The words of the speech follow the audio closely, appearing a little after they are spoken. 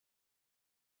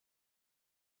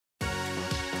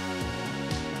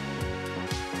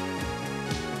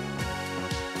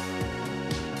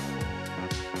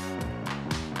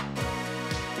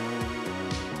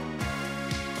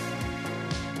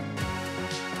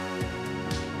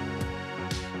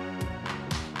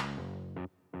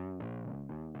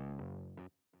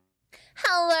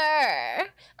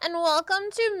and welcome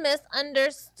to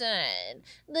Misunderstood,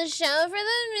 the show for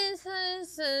the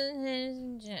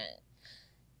misunderstood.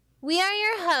 We are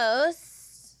your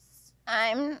hosts.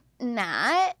 I'm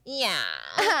not.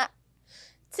 Yeah.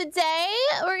 Today,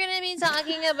 we're going to be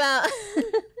talking about...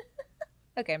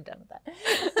 Okay, I'm done with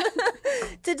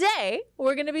that. Today,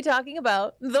 we're going to be talking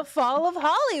about the fall of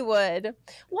Hollywood.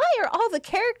 Why are all the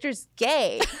characters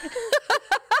gay?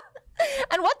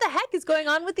 And what the heck is going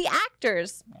on with the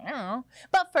actors? I don't know.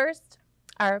 But first,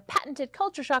 our patented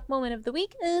culture shock moment of the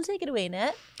week. Take it away,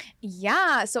 Nat.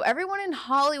 Yeah, so everyone in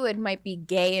Hollywood might be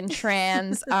gay and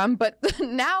trans, but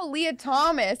now Leah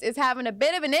Thomas is having a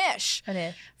bit of an ish.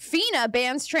 FINA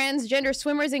bans transgender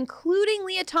swimmers, including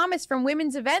Leah Thomas, from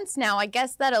women's events now. I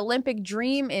guess that Olympic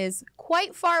dream is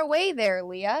quite far away there,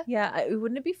 Leah. Yeah,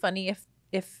 wouldn't it be funny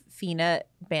if FINA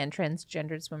banned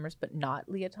transgendered swimmers, but not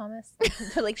Leah Thomas?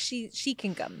 Like, she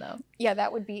can come, though. Yeah,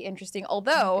 that would be interesting.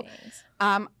 Although,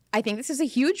 I think this is a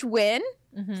huge win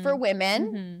for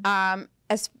women. And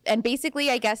basically,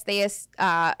 I guess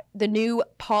the new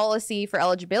policy for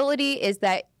eligibility is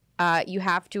that you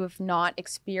have to have not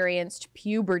experienced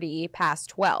puberty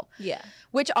past 12. Yeah.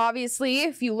 Which obviously,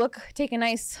 if you take a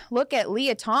nice look at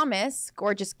Leah Thomas,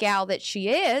 gorgeous gal that she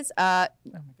is, oh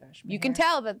my gosh, you can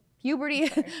tell that puberty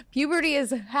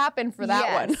has happened for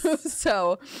that one.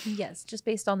 So yes, just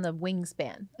based on the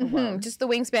wingspan alone. Just the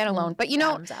wingspan alone. But you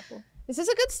know, this is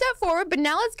a good step forward. But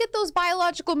now let's get those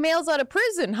biological males out of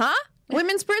prison, huh?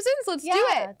 Women's prisons, let's do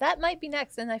it. That might be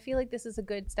next. And I feel like this is a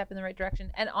good step in the right direction.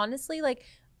 And honestly, like,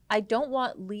 I don't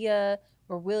want Leah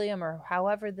or William or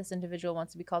however this individual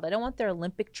wants to be called, I don't want their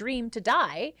Olympic dream to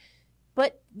die.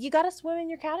 But you got to swim in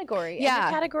your category. Yeah. And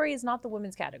your category is not the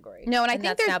women's category. No, and I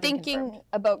think they're thinking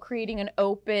about creating an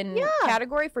open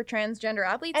category for transgender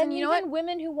athletes. And you know what?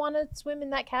 Women who want to swim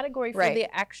in that category for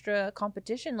the extra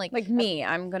competition. Like me,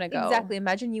 I'm going to go. Exactly.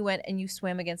 Imagine you went and you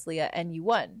swam against Leah and you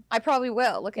won. I probably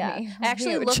will. Look at me. I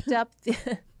actually looked up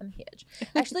I'm huge.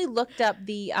 I actually looked up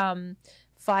the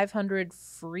 500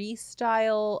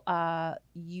 freestyle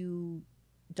UW,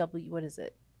 what is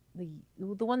it?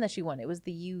 The one that she won. It was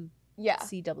the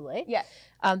CAA.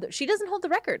 Yeah. She doesn't hold the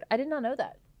record. I did not know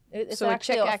that. It's so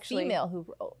actually a female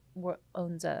who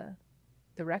owns the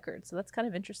record. So that's kind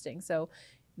of interesting. So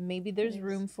maybe there's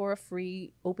room for a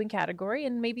free open category,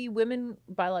 and maybe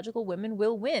biological women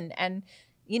will win. And,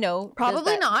 you know.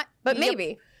 Probably not, but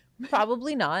maybe.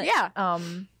 Probably not. Yeah.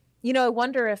 You know, I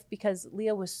wonder if, because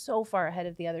Leah was so far ahead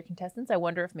of the other contestants, I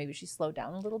wonder if maybe she slowed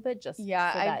down a little bit just for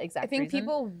that exact reason. I think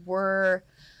people were...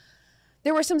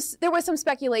 There was some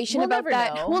speculation about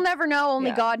that. Know. We'll never know.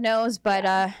 Only God knows. But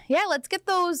let's get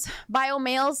those bio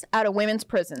males out of women's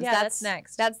prisons. Yeah, that's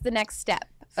next. That's the next step.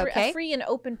 Okay, a free and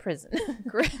open prison.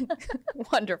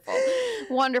 Wonderful,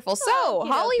 wonderful. So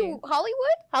Hollywood,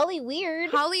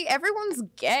 everyone's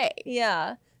gay.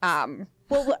 Yeah.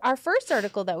 Well, our first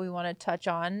article that we want to touch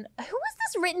on. Who was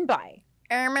this written by?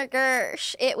 Oh my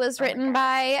gosh, it was written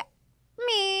by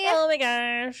me. Oh my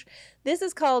gosh. This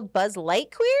is called Buzz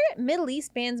Lightyear. Middle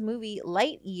East bans movie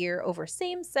Lightyear over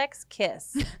same-sex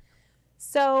kiss.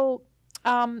 So,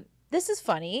 this is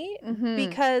funny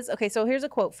because, okay, so here's a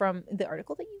quote from the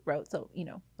article that you wrote. So, you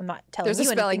know, I'm not telling you anything. There's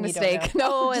a spelling mistake.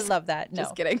 No, I love that. No.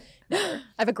 Just kidding. I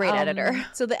have a great editor.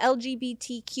 So the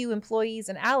LGBTQ employees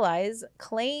and allies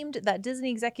claimed that Disney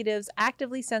executives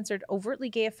actively censored overtly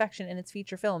gay affection in its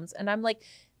feature films. And I'm like,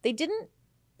 they didn't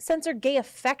censor gay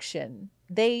affection.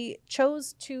 They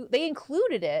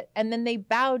included it, and then they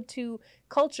bowed to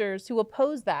cultures who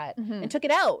opposed that and took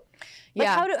it out. Like,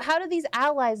 how do these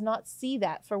allies not see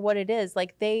that for what it is?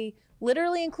 Like, they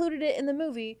literally included it in the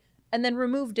movie and then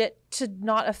removed it to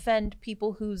not offend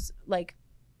people whose, like,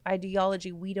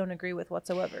 ideology we don't agree with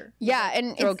whatsoever. Yeah, like,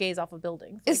 and throw gays off of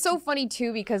buildings. It's so funny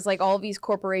too, because like all of these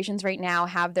corporations right now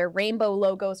have their rainbow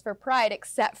logos for pride,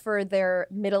 except for their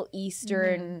Middle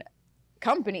Eastern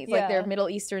companies, like their Middle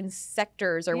Eastern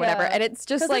sectors or whatever. And it's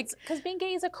just like, because being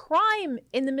gay is a crime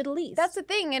in the Middle East. That's the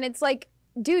thing. And it's like,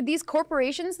 dude, these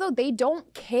corporations though, they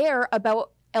don't care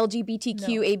about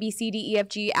LGBTQ, A, B, C, D, E, F,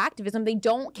 G activism. They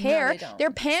don't care. No, they don't. They're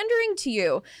pandering to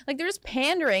you. Like, they're just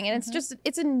pandering, and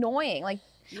it's annoying. Like,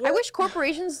 I wish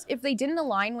corporations, if they didn't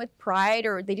align with pride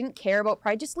or they didn't care about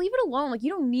pride, just leave it alone. Like, you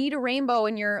don't need a rainbow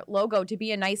in your logo to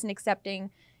be a nice and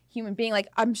accepting human being. Like,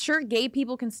 I'm sure gay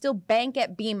people can still bank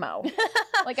at BMO.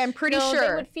 Like, I'm pretty sure.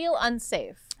 They would feel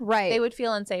unsafe. Right. They would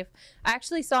feel unsafe. I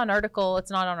actually saw an article,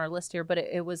 it's not on our list here, but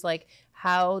it was like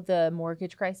how the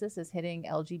mortgage crisis is hitting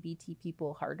LGBT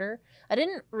people harder. I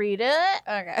didn't read it.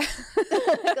 Okay.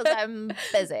 Because I'm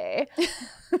busy.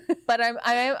 But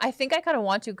I think I kind of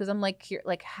want to, because I'm like, here,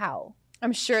 like, how?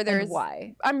 I'm sure there's... And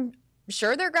why?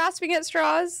 sure they're grasping at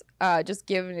straws, just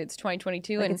given it's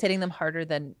 2022 Like and it's hitting them harder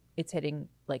than it's hitting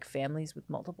like families with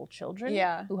multiple children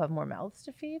who have more mouths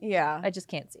to feed. yeah. I just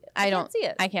can't see it. I don't can't see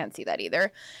it. I can't see that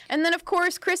either. And then of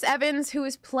course Chris Evans, who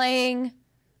is playing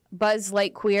Buzz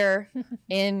Lightyear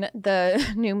in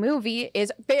the new movie,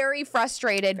 is very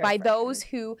frustrated by those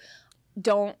who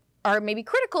are maybe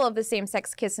critical of the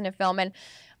same-sex kiss in a film. And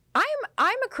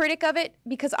I'm a critic of it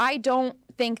because I don't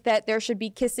think that there should be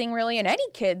kissing really in any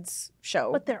kids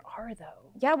show. But there are though.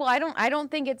 Yeah, well, I don't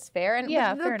think it's fair. And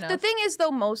fair enough. The thing is, though,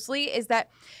 mostly is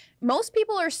that most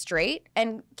people are straight,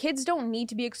 and kids don't need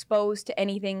to be exposed to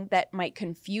anything that might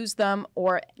confuse them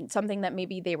or something that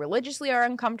maybe they religiously are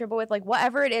uncomfortable with. Like,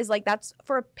 whatever it is, like, that's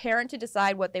for a parent to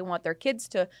decide what they want their kids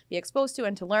to be exposed to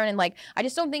and to learn. And, like, I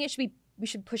just don't think we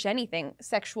should push anything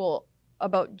sexual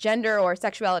about gender or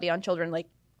sexuality on children, like,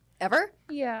 ever.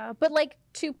 Yeah, but, like,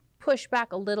 to push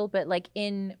back a little bit, like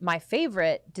in my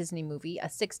favorite Disney movie, a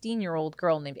 16-year-old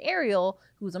girl named Ariel,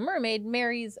 who's a mermaid,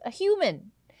 marries a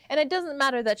human. And it doesn't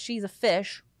matter that she's a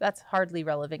fish. That's hardly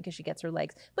relevant because she gets her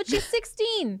legs. But she's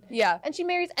 16. Yeah. And she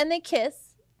marries, and they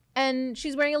kiss. And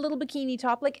she's wearing a little bikini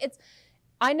top. Like,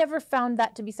 I never found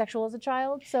that to be sexual as a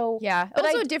child. So yeah. But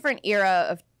also a different era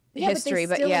of history,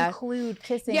 but they still yeah. include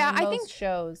kissing Yeah, in I most think-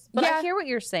 shows. But yeah. I hear what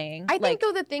you're saying. I like, think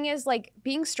though the thing is like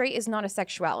being straight is not a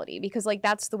sexuality because like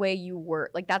that's the way you were,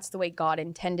 like that's the way God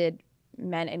intended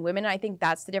men and women. And I think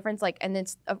that's the difference. Like, and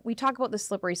it's we talk about the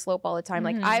slippery slope all the time.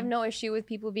 Like, I have no issue with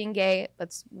people being gay.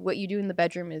 That's what you do in the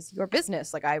bedroom is your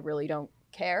business. Like, I really don't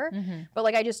care. But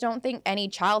like, I just don't think any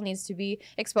child needs to be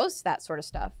exposed to that sort of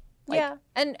stuff. Like, yeah,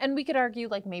 and we could argue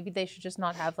like maybe they should just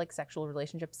not have like sexual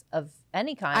relationships of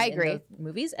any kind. I agree. In those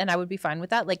movies, and I would be fine with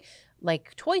that.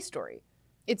 Like Toy Story.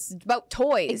 it's about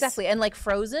toys. Exactly. And like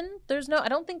Frozen, I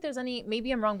don't think there's any,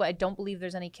 maybe I'm wrong, but I don't believe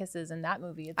there's any kisses in that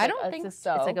movie. It's I like, don't think it's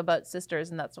so. like about sisters,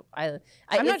 and that's I'm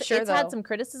not sure, It's had though. some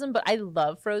criticism, but I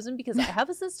love Frozen because I have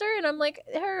a sister, and I'm like,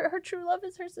 her true love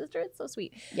is her sister. It's so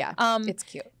sweet. Yeah, it's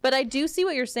cute. But I do see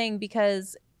what you're saying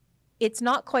because it's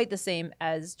not quite the same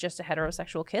as just a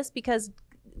heterosexual kiss, because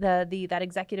that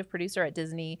executive producer at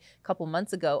Disney a couple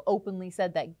months ago openly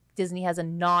said that Disney has a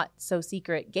not so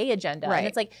secret gay agenda. Right. And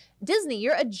it's like, Disney,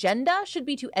 your agenda should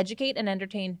be to educate and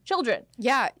entertain children.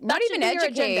 Yeah, not That even should be your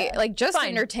educate, agenda. like just Fine.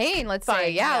 entertain. Let's say,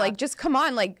 Fine, yeah, yeah. like just come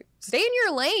on, like stay in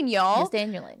your lane, y'all. You stay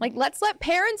in your lane. Like let's let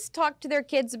parents talk to their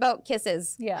kids about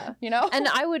kisses. yeah. You know, And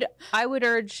I would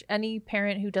urge any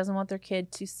parent who doesn't want their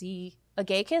kid to see a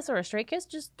gay kiss or a straight kiss,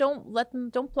 just don't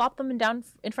plop them down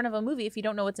in front of a movie if you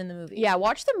don't know what's in the movie. yeah,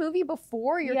 watch the movie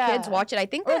before your Yeah. kids watch it. I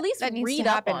think Or that, at least that needs read to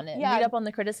up happen. on it. Yeah, Read up on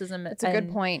the criticism. that's a good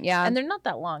point. Yeah, And they're not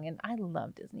that long. And I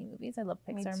love Disney movies. I love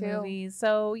Me Pixar too. movies.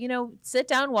 So, sit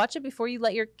down, watch it before you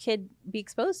let your kid be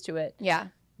exposed to it. yeah.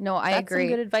 No, I That's agree. some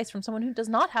good advice from someone who does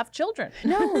not have children.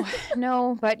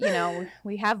 No, but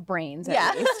we have brains at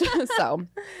Yeah. least. So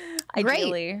great.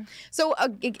 Ideally.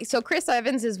 So Chris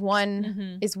Evans is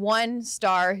Mhm. one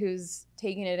star who's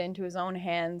taking it into his own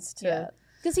hands to Yeah.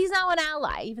 Because he's now an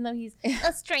ally, even though he's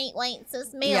a straight white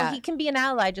cis male. Yeah. He can be an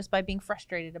ally just by being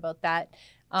frustrated about that.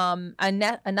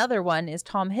 Another one is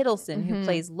Tom Hiddleston, who Mhm.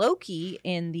 plays Loki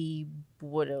in the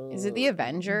Is it the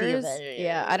Avengers?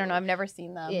 Yeah, I don't know. I've never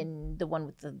seen them. In the one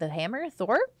with the hammer,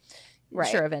 Thor. Right.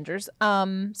 Sure, Avengers.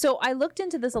 So I looked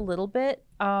into this a little bit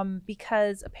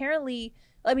because apparently,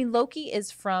 Loki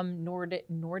is from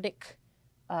Nordic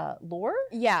lore.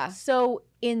 Yeah. So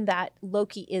in that,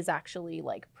 Loki is actually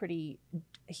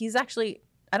he's actually,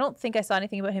 I don't think I saw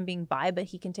anything about him being bi, but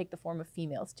he can take the form of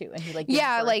females too. And he gives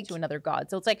birth to another god.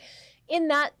 So it's like, in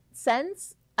that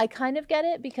sense, I kind of get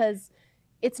it, because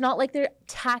it's not like they're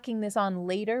tacking this on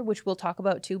later, which we'll talk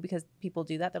about too, because people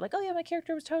do that. They're like, oh yeah, my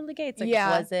character was totally gay. It's like,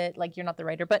 Yeah. was it? Like, you're not the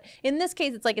writer. But in this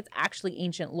case, it's like, it's actually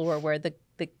ancient lore where the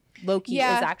Loki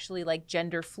Yeah. is actually like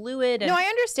gender fluid. And No, I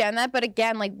understand that, but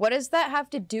again, like, what does that have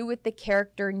to do with the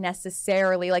character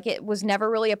necessarily? Like, it was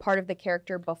never really a part of the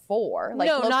character before. Like,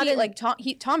 No, Loki, not in- like Tom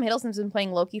Hiddleston's been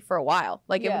playing Loki for a while.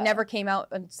 Like, Yeah. it never came out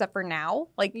except for now.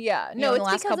 Like, yeah, you no, know, in it's the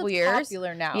last because couple it's years.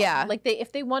 popular now. Yeah. Like,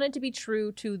 if they wanted to be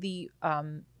true to the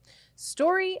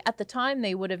story at the time,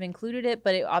 they would have included it,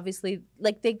 but it obviously,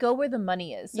 like, they go where the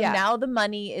money is. So Yeah. now the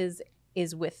money is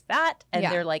with that, and Yeah.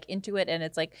 they're like into it, and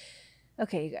it's like,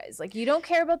 okay, you guys, like, you don't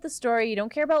care about the story, you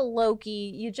don't care about Loki,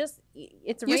 it's a You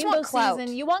just rainbow want clout.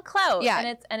 season, you want clout.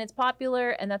 Yeah. And it's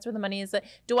popular, and that's where the money is.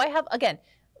 Do I have, again,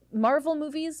 Marvel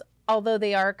movies, although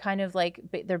they are kind of like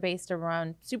they're based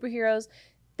around superheroes,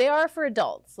 they are for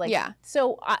adults. Like, Yeah.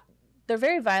 so they're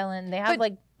very violent. They have But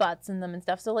butts in them and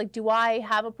stuff. So like, do I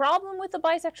have a problem with a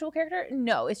bisexual character?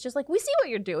 No, it's just like, we see what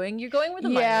you're doing. You're going with the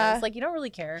minors. Like, you don't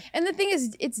really care. And the thing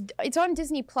is, it's on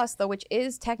Disney Plus though, which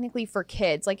is technically for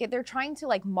kids. Like they're trying to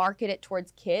like market it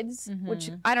towards kids, which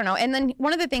I don't know. And then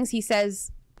one of the things he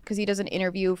says, because he does an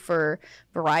interview for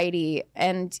Variety,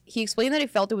 and he explained that he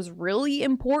felt it was really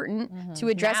important to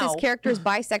address his character's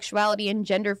bisexuality and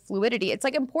gender fluidity. It's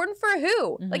like, important for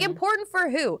who? Like, important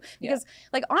for who? Because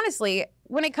like, honestly,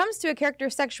 when it comes to a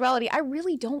character's sexuality, I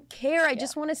really don't care. I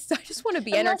just want to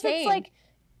be entertained.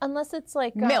 Unless it's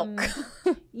like Milk.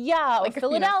 Yeah, or Like,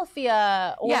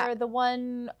 Philadelphia, you know. or the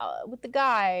one with the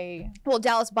guy. Well,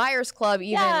 Dallas Buyers Club,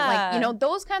 even like, you know,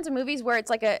 those kinds of movies where it's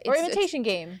like or Imitation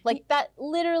Game. Like that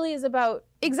literally is about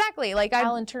exactly like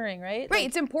Alan Turing, right? Right, like,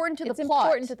 it's important to the plot. It's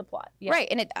important to the plot. Yeah. Right,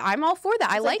 and I'm all for that.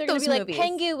 I like those movies.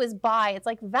 Like, Pengu is bi. It's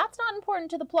like, that's not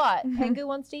important to the plot. Pengu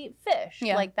wants to eat fish.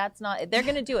 Yeah. Like, that's not. They're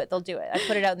gonna do it. They'll do it. I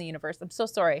put it out in the universe. I'm so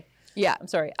sorry. Yeah, I'm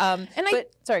sorry.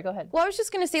 Sorry, go ahead. Well, I was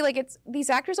just gonna say, like, these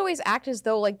actors always act as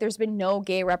though like there's been no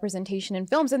gay representation in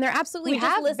films, and there absolutely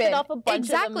have been. We just listed off a bunch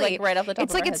of them, like, right off the top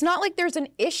of our heads. It's not like there's an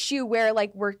issue where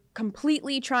like we're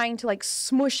completely trying to like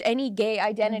smush any gay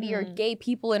identity or gay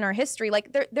people in our history.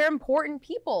 Like they're important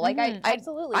people. Like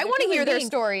absolutely, I want to hear their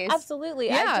stories. Absolutely.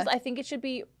 Yeah. I think it should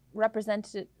be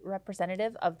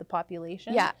representative of the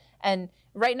population. Yeah. And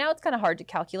right now it's kind of hard to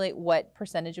calculate what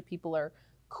percentage of people are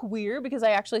queer, because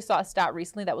I actually saw a stat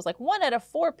recently that was like 1 out of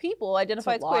 4 people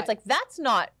identify as queer. It's like,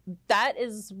 that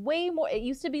is way more. It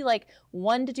used to be like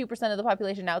 1 to 2% of the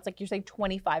population. Now it's like, you're saying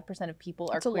 25% of people are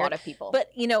queer. That's a lot of people.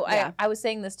 But you know, I was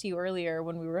saying this to you earlier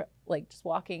when we were like just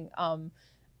walking.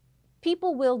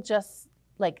 People will just,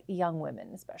 like, young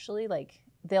women especially, like,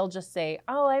 they'll just say,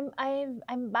 "Oh,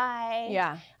 I'm bi.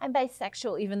 Yeah, I'm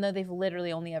bisexual," even though they've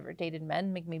literally only ever dated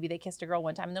men. Maybe they kissed a girl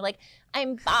one time, and they're like,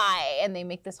 "I'm bi," and they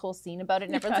make this whole scene about it.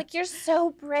 And everyone's like, "You're so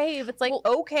brave." It's like,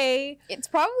 well, okay, it's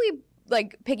probably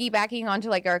like piggybacking onto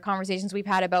like our conversations we've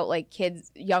had about like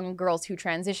young girls who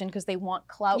transition because they want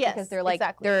clout, because they're like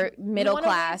they're middle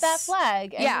class. Wave that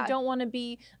flag, and you don't want to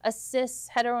be a cis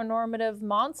heteronormative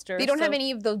monster. They don't have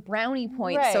any of those brownie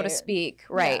points, so to speak,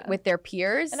 with their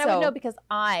peers. And I would know because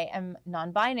I am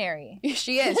non-binary.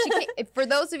 She is. For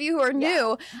those of you who are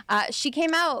new, she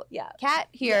came out. Kat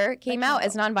here came out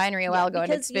as non-binary a while ago,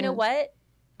 because and it's been, you know what?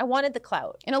 I wanted the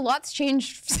clout, and a lot's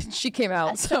changed since she came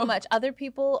out. So much. Other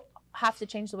people have to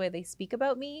change the way they speak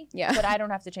about me, but I don't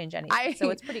have to change anything. So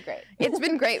it's pretty great. It's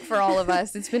been great for all of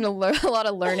us. It's been a lot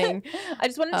of learning. I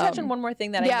just wanted to touch on one more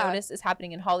thing that I noticed is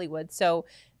happening in Hollywood. So,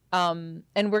 and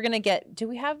we're going to get, do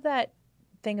we have that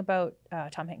thing about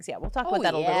Tom Hanks? Yeah, we'll talk about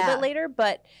that a little bit later.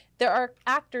 But there are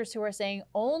actors who are saying,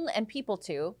 and people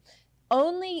too,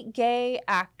 only gay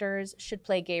actors should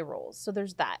play gay roles. So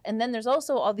there's that. And then there's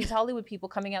also all these Hollywood people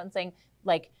coming out and saying,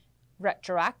 like,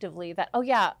 retroactively that, oh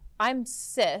yeah, I'm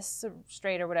cis, or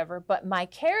straight or whatever, but my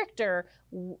character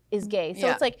is gay. So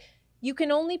it's like, you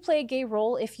can only play a gay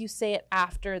role if you say it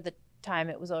after the time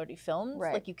it was already filmed.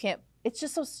 Right. Like, you can't, it's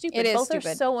just so stupid. Both are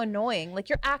so annoying. Like,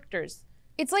 you're actors.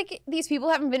 It's like these people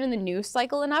haven't been in the news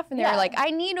cycle enough, and they're like, I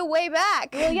need a way back.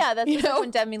 Well, yeah, that's just like when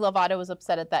Demi Lovato was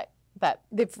upset at that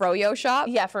the froyo shop.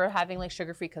 Yeah, for having like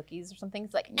sugar-free cookies or something.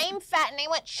 It's like, I'm fat and I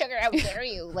want sugar. How dare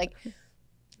you? Like,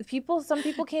 some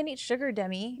people can't eat sugar,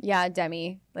 Demi. Yeah,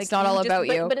 Demi. Like, it's not all about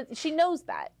you. But she knows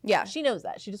that. Yeah. She knows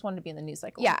that. She just wanted to be in the news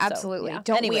cycle. Yeah, absolutely.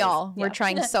 Don't we all? We're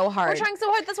trying so hard. We're trying so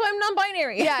hard. That's why I'm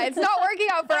non-binary. Yeah, it's not working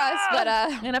out for us, but I'm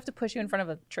going to have to push you in front of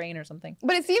a train or something.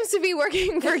 But it seems to be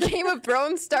working for Game of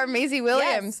Thrones star Maisie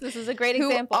Williams. Yes, this is a great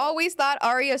example. Who always thought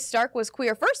Arya Stark was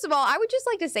queer. First of all, I would just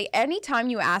like to say,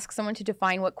 anytime you ask someone to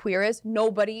define what queer is,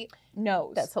 nobody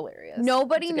knows. That's hilarious.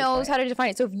 Nobody knows how to define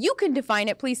it. So if you can define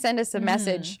it, please send us a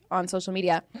message on social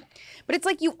media. But it's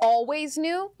like, you always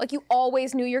knew. Like, you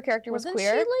always knew your character was queer.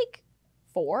 Wasn't she like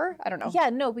 4? I don't know. Yeah,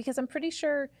 no, because I'm pretty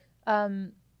sure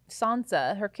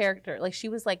Sansa, her character, like, she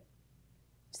was like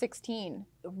 16.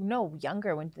 No,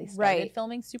 younger when they started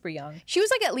filming. Super young. She was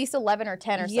like at least 11 or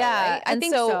 10 or so. Yeah, right? I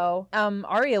think so.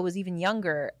 Arya was even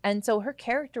younger, and so her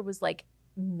character was like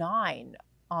 9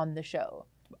 on the show.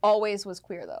 Always was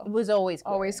queer, though. It was always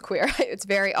queer. Always queer. It's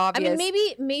very obvious. I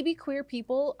mean, maybe queer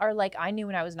people are like, I knew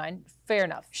when I was 9. Fair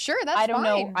enough. Sure, that's I don't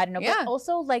fine. know. I don't know. Yeah. But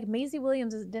also, like, Maisie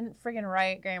Williams didn't friggin'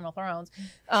 write Game of Thrones.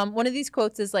 One of these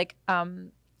quotes is like,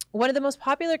 one of the most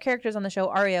popular characters on the show,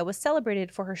 Arya, was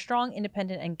celebrated for her strong,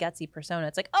 independent, and gutsy persona.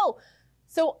 It's like, oh,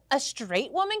 so a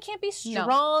straight woman can't be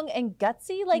strong and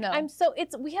gutsy? Like,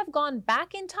 we have gone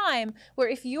back in time where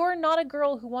if you're not a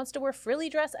girl who wants to wear frilly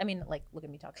dress, I mean, like, look at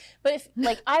me talk. But if,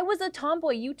 like, I was a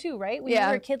tomboy, you too, right? When you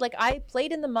were a kid, like, I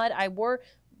played in the mud, I wore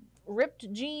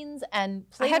ripped jeans and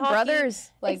I played had hockey.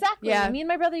 brothers. Like, Exactly. Yeah. Me and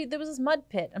my brother, there was this mud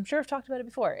pit. I'm sure I've talked about it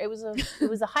before. It was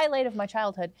a highlight of my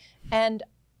childhood. And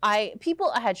I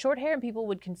had short hair and people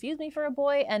would confuse me for a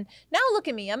boy. And now look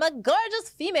at me. I'm a gorgeous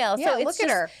female. Yeah, so it's look at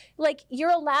just, her. like,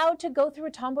 you're allowed to go through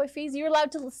a tomboy phase. You're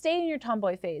allowed to stay in your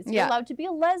tomboy phase. You're Yeah. allowed to be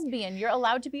a lesbian. You're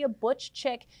allowed to be a butch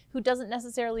chick who doesn't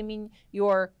necessarily mean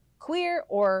you're queer,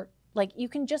 or like you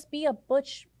can just be a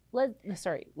butch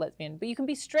lesbian, but you can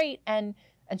be straight and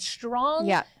strong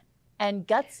Yeah. and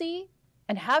gutsy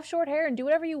and have short hair and do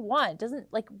whatever you want.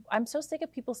 Doesn't, like, I'm so sick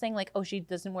of people saying like, oh, she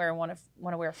doesn't want to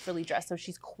wear a frilly dress, so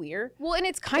she's queer. Well, and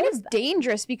it's kind of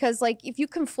dangerous because, like, if you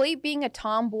conflate being a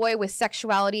tomboy with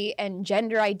sexuality and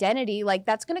gender identity, like,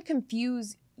 that's going to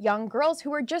confuse young girls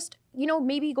who are just, you know,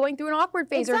 maybe going through an awkward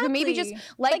phase or who maybe just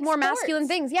like more sports. masculine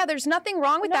things. Yeah, there's nothing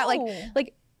wrong with that.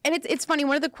 Like, and it's funny.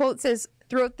 One of the quotes says,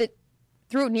 throughout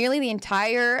nearly the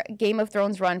entire Game of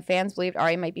Thrones run, fans believed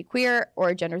Arya might be queer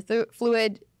or gender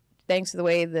fluid, thanks to the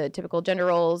way the typical gender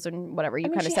roles and whatever. You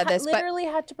kind of said this, literally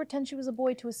had to pretend she was a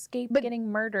boy to escape getting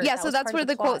murdered. Yeah, so that's what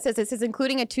the quote says. It says,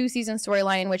 including a 2-season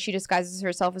storyline in which she disguises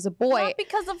herself as a boy. Not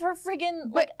because of her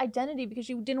friggin' identity, because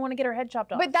she didn't want to get her head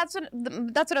chopped off. But that's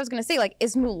what I was gonna say. Like,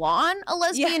 is Mulan a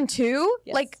lesbian too?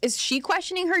 Yes. Like, is she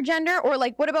questioning her gender? Or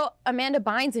like, what about Amanda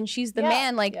Bynes and she's the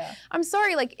man? Like, I'm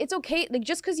sorry, like, it's okay. Like,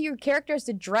 just because your character has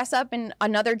to dress up in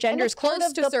another gender's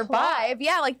clothes to survive.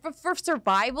 Yeah, like for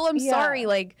survival. I'm sorry.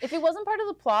 Like, if it wasn't part of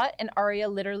the plot and Arya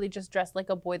literally just dressed like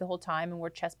a boy the whole time and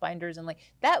wore chest binders and like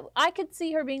that, I could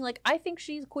see her being like, I think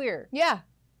she's queer. Yeah.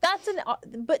 That's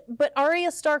but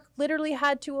Arya Stark literally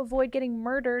had to avoid getting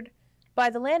murdered by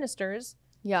the Lannisters.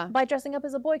 Yeah. By dressing up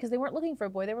as a boy, because they weren't looking for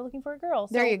a boy, they were looking for a girl.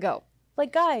 So, there you go.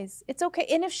 Like, guys, it's okay.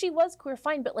 And if she was queer,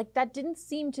 fine, but like that didn't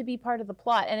seem to be part of the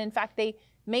plot. And in fact, they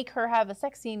make her have a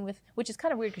sex scene with, which is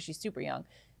kind of weird because she's super young.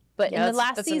 But in the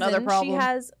last season, she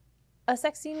has a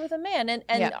sex scene with a man,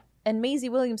 and Maisie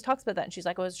Williams talks about that, and she's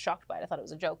like, I was shocked by it. I thought it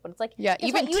was a joke, but it's like,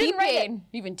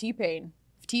 even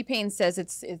T-Pain says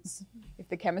it's if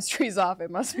the chemistry's off,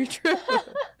 it must be true.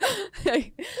 But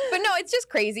no, it's just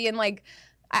crazy, and like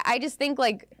I just think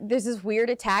like there's this weird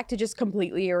attack to just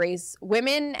completely erase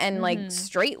women and like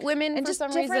straight women and for just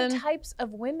some different reason. types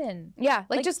of women. Yeah,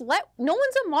 like just no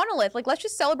one's a monolith. Like, let's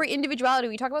just celebrate individuality.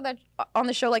 We talk about that on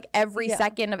the show like every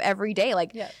second of every day.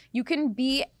 Like you can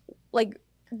be like,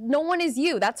 no one is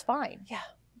you. That's fine. Yeah.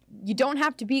 You don't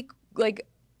have to be like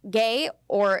gay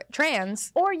or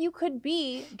trans. Or you could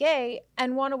be gay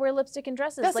and want to wear lipstick and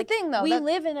dresses. That's like, the thing, though.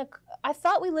 I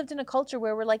thought we lived in a culture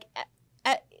where we're like,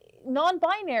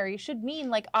 non-binary should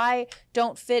mean like I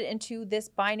don't fit into this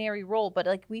binary role, but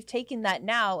like we've taken that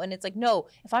now and it's like, no,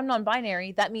 if I'm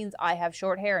non-binary, that means I have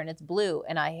short hair and it's blue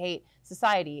and I hate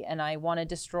society and I want to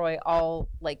destroy all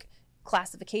like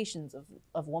classifications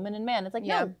of woman and man. It's like,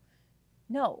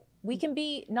 no, we can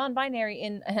be non-binary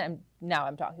and now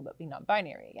I'm talking about being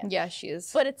non-binary again. Yeah, she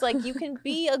is. But it's like, you can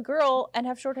be a girl and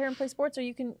have short hair and play sports, or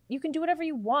you can do whatever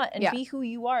you want and be who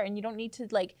you are, and you don't need to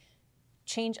like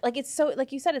change. Like, it's so,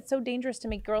 like you said, it's so dangerous to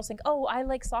make girls think, oh, I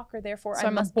like soccer, therefore I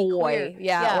must be queer.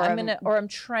 Or I'm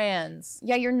trans.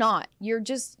 Yeah, you're not. You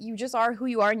just are who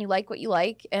you are, and you like what you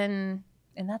like, and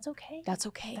that's okay. That's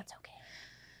okay. That's okay.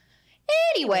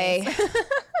 Anyway,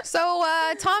 so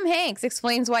Tom Hanks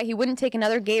explains why he wouldn't take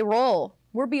another gay role.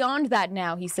 We're beyond that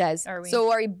now, he says. Are we?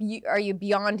 So are you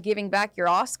beyond giving back your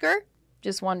Oscar?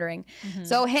 Just wondering.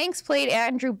 So Hanks played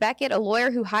Andrew Beckett, a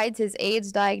lawyer who hides his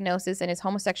AIDS diagnosis and his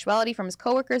homosexuality from his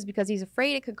coworkers because he's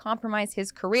afraid it could compromise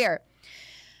his career.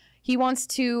 He wants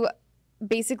to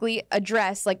basically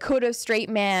address, like, could a straight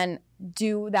man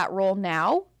do that role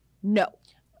now? No.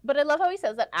 But I love how he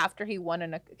says that after he won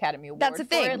an Academy Award. That's the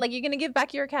thing. Like, you're going to give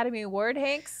back your Academy Award,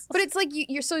 Hanks? But it's like,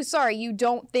 you're so sorry. You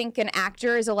don't think an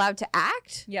actor is allowed to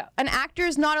act? Yeah. An actor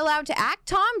is not allowed to act,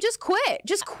 Tom? Just quit.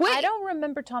 Just quit. I don't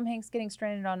remember Tom Hanks getting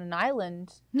stranded on an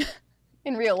island.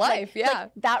 In real life,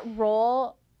 Like, that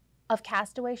role of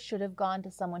Castaway should have gone to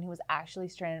someone who was actually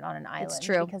stranded on an island. It's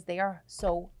true. Because they are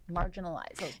so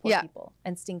marginalized, those poor people,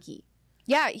 and stinky.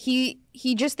 Yeah, he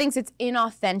just thinks it's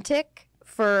inauthentic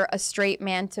for a straight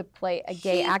man to play a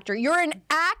gay actor. You're an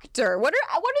actor. What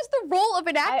is the role of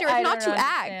an actor if not to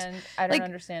act? I don't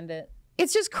understand it.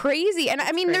 It's just crazy. And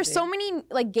I mean, there's so many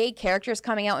like gay characters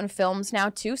coming out in films now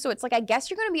too. So it's like, I guess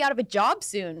you're going to be out of a job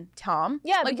soon, Tom.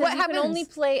 Yeah, like, because you can only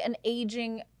play an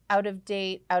aging, out of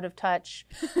date, out of touch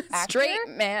actor. Straight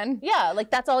man. Yeah, like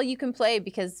that's all you can play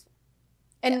because,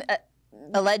 and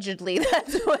allegedly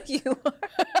that's what you are.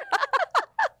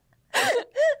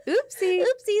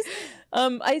 Oopsies.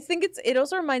 I think it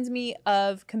also reminds me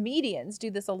of comedians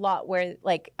do this a lot, where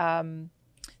like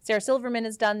Sarah Silverman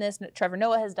has done this. Trevor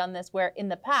Noah has done this, where in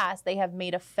the past they have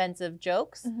made offensive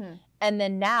jokes. And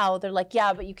then now they're like,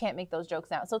 yeah, but you can't make those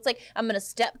jokes now. So it's like, I'm going to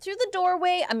step through the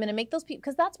doorway. I'm going to make those people,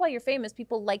 because that's why you're famous.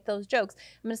 People like those jokes.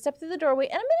 I'm going to step through the doorway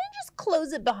and I'm going to just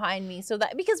close it behind me so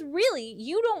that, because really,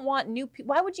 you don't want new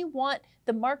people. Why would you want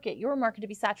the market, your market, to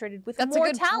be saturated with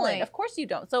more talent? Point. Of course you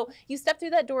don't. So you step through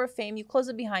that door of fame, you close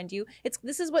it behind you.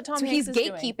 This is what Tom So Hanks he's is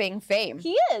gatekeeping doing. fame.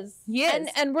 He is. He is.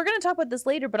 And we're going to talk about this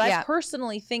later, but I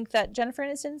personally think that Jennifer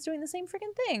Aniston is doing the same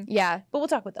freaking thing. Yeah. But we'll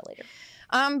talk about that later.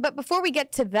 But before we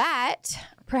get to that,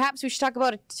 perhaps we should talk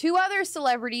about 2 other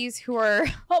celebrities who are...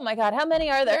 Oh my God, how many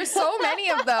are there? There's so many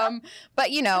of them.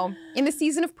 But, you know, in the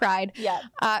season of Pride. Yeah.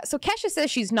 So Kesha says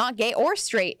she's not gay or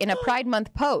straight in a Pride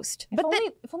Month post.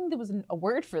 If only there was a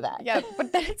word for that. Yeah,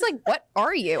 but then it's like, what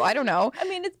are you? I don't know. I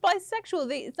mean, it's bisexual.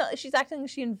 It's not, she's acting like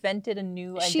she invented a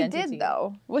new identity. She did,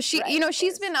 though. Well, Right, you know,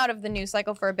 she's been out of the news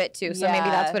cycle for a bit, too. So maybe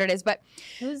that's what it is. But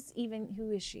who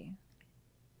is she?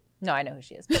 No, I know who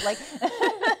she is. But, like...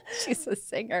 she's a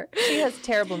singer. She has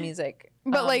terrible music.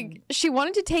 But like, she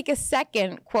wanted to take a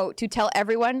second, quote, to tell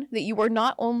everyone that you are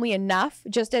not only enough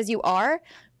just as you are,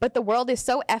 but the world is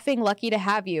so effing lucky to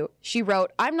have you. She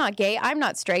wrote, I'm not gay, I'm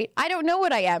not straight, I don't know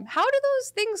what I am. How do those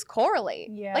things correlate?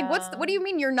 Yeah. Like, what do you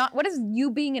mean you're not, what does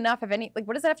you being enough have any, like,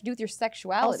 what does that have to do with your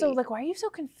sexuality? Also, like, why are you so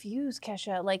confused,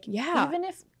 Kesha? Like, even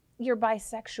if you're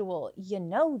bisexual, you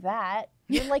know that.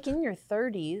 You're like in your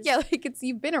 30s. Yeah, like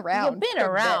you've been around. You've been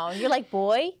around. You're like,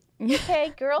 boy,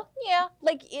 okay, girl, yeah.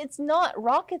 Like, it's not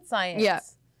rocket science. Yeah.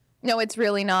 No, it's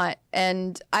really not.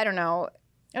 And I don't know.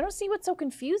 I don't see what's so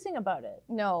confusing about it.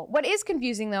 No. What is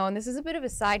confusing, though, and this is a bit of a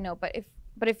side note, but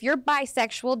if you're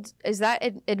bisexual, is that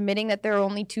admitting that there are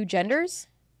only 2 genders?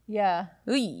 Yeah.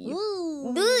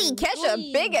 Ooh,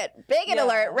 Kesha, bigot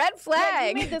alert, red flag. Yeah,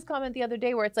 you made this comment the other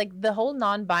day where it's like the whole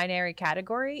non-binary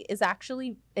category is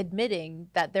actually admitting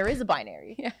that there is a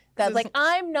binary. Yeah. That like,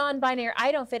 I'm non-binary,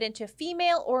 I don't fit into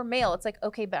female or male. It's like,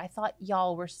 okay, but I thought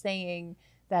y'all were saying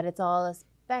that it's all a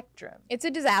spectrum. It's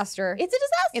a disaster. It's a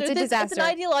disaster. It's a disaster. It's an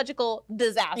ideological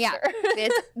disaster. Yeah.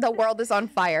 The world is on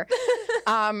fire.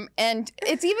 And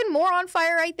it's even more on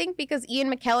fire, I think, because Ian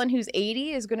McKellen, who's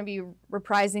 80, is going to be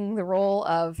reprising the role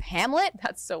of Hamlet.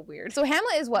 That's so weird. So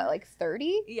Hamlet is what, like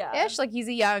 30? Yeah. Ish? Like he's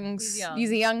a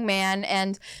young man.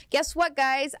 And guess what,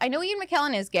 guys? I know Ian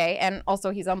McKellen is gay, and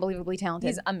also he's unbelievably talented.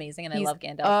 He's amazing, and I love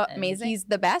Gandalf. Amazing. He's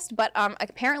the best. But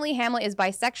apparently Hamlet is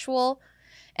bisexual.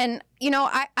 And, you know,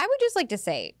 I would just like to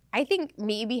say, I think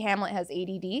maybe Hamlet has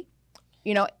ADD.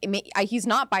 You know, he's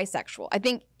not bisexual. I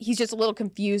think he's just a little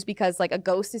confused because, like, a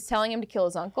ghost is telling him to kill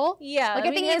his uncle. Yeah. Like, I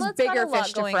think he has bigger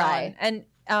fish to fry. And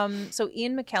so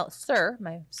Ian McKellen,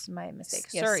 my mistake,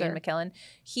 Yes, Sir sir. Ian McKellen,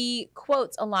 he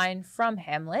quotes a line from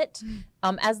Hamlet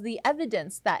as the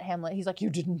evidence that Hamlet, he's like, you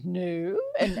didn't know?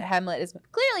 And Hamlet is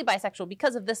clearly bisexual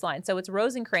because of this line. So it's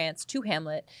Rosencrantz to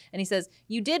Hamlet, and he says,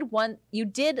 you did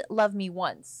love me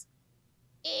once.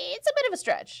 It's a bit of a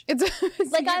stretch.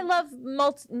 It's like, I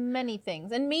love many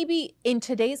things. And maybe in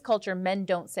today's culture, men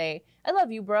don't say, I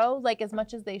love you, bro, like as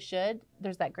much as they should.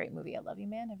 There's that great movie, I Love You,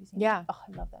 Man. Have you seen it? Oh,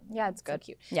 I love that movie. Yeah, it's good. So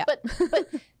cute. Yeah. But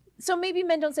so maybe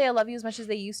men don't say I love you as much as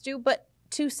they used to, but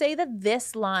to say that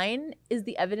this line is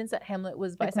the evidence that Hamlet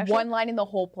was bisexual. Like one line in the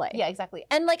whole play. Yeah, exactly.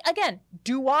 And like, again,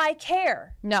 do I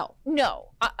care? No. No.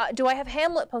 Do I have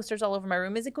Hamlet posters all over my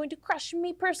room? Is it going to crush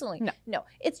me personally? No. No.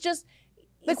 It's just...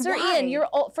 Like, Sir why? Ian,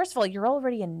 first of all, you're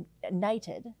already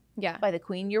knighted by the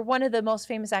Queen. You're one of the most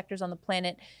famous actors on the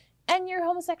planet, and you're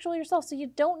homosexual yourself, so you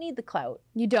don't need the clout.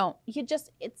 You don't. You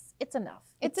just, it's enough.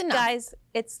 It's enough. Guys,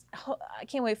 I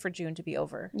can't wait for June to be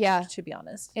over. Yeah. To be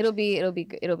honest. It'll be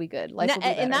good. Life will be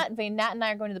better. In that vein, Nat and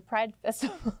I are going to the Pride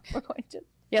Festival. We're going to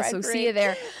Yeah, Pride so Parade. see you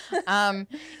there.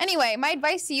 Anyway, my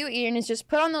advice to you, Ian, is just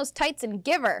put on those tights and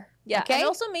give her. Yeah, okay? and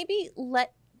also maybe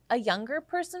let a younger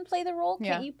person play the role.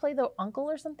 Can't you play the uncle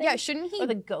or something? Yeah, shouldn't he? Or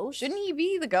the ghost? Shouldn't he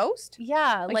be the ghost?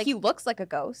 Yeah, like he looks like a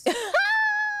ghost.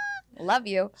 Love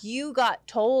you. You got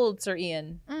told, Sir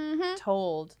Ian. Mm-hmm.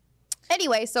 Told.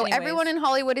 Anyway, so everyone in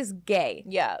Hollywood is gay.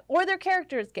 Yeah, or their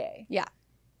character is gay. Yeah.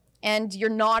 And you're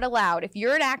not allowed, if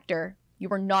you're an actor, you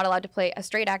are not allowed to play a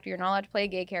straight actor. You're not allowed to play a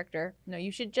gay character. No,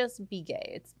 you should just be gay.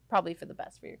 It's probably for the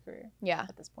best for your career. Yeah.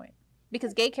 At this point.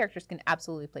 Because gay characters can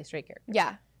absolutely play straight characters.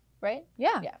 Yeah. Right?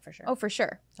 Yeah. Yeah, for sure. Oh, for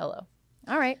sure. Hello.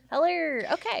 All right. Hello.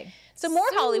 Okay. So more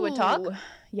Hollywood talk.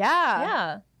 Yeah.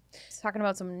 Yeah. Talking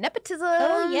about some nepotism.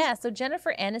 Oh, yeah. So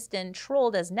Jennifer Aniston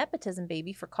trolled as nepotism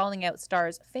baby for calling out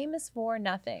stars famous for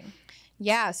nothing.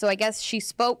 Yeah, so I guess she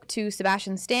spoke to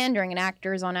Sebastian Stan during an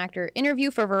Actors on Actor interview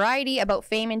for Variety about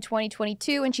fame in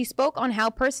 2022, and she spoke on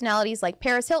how personalities like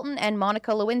Paris Hilton and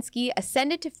Monica Lewinsky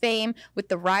ascended to fame with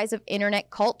the rise of internet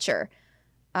culture.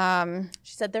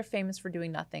 She said they're famous for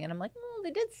doing nothing, and I'm like, oh,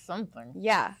 they did something.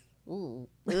 Yeah. Ooh.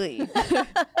 Not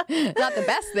the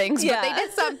best things, but they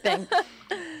did something.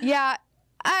 Yeah,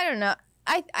 I don't know.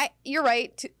 You're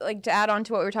right. To add on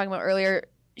to what we were talking about earlier,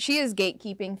 she is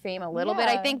gatekeeping fame a little bit,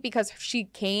 I think, because she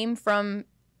came from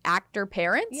actor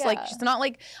parents. Yeah. Like, she's not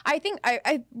like, I think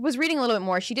I was reading a little bit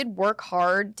more. She did work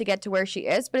hard to get to where she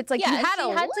is, but it's like, you had a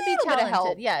little to be bit of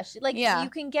help. Yeah, you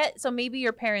can get, so maybe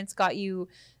your parents got you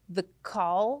the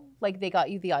call, like they got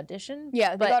you the audition.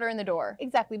 Yeah, they got her in the door.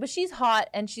 Exactly, but she's hot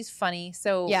and she's funny,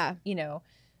 so yeah, you know.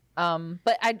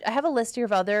 But I have a list here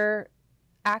of other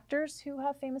actors who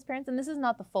have famous parents, and this is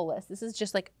not the full list. This is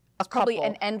just like probably couple.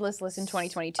 An endless list in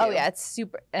 2022. Oh yeah, it's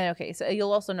super. Okay, so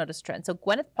you'll also notice trends. So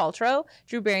Gwyneth Paltrow,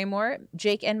 Drew Barrymore,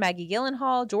 Jake and Maggie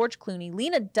Gyllenhaal, George Clooney,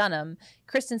 Lena Dunham,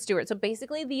 Kristen Stewart. So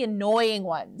basically the annoying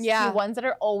ones. Yeah. The ones that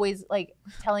are always like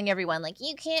telling everyone like,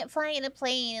 you can't fly in a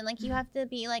plane and like you have to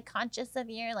be like conscious of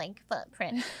your like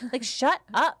footprint. Like, shut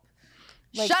up.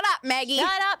 Like, shut up, Maggie.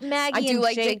 Shut up, Maggie. I do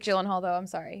like Jake Gyllenhaal though. I'm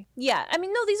sorry. Yeah, I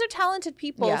mean, no, these are talented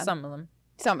people. Yeah. Some of them.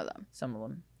 Some of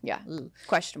them. Yeah. Ooh.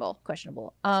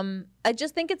 Questionable. I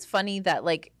just think it's funny that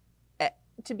like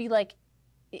to be like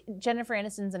Jennifer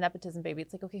Aniston's a nepotism baby.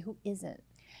 It's like, okay, who isn't?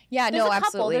 Yeah,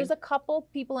 absolutely. There's a couple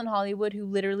people in Hollywood who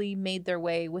literally made their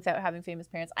way without having famous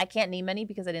parents. I can't name any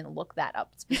because I didn't look that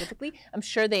up specifically. I'm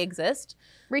sure they exist.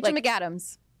 Rachel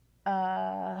McAdams.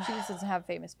 She doesn't have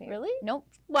famous parents. Really? Nope.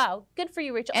 Wow, good for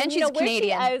you, Rachel. And she's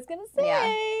Canadian. I was gonna say.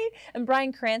 Yeah. And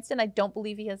Bryan Cranston, I don't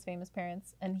believe he has famous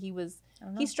parents, and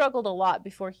he struggled a lot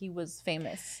before he was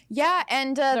famous. Yeah,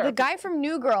 and the guy from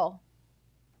New Girl,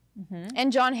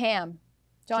 and John Hamm.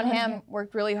 John Hamm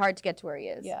worked really hard to get to where he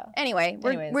is. Yeah. Anyway,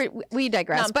 we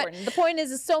digress. Not important. The point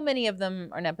is so many of them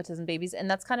are nepotism babies,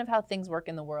 and that's kind of how things work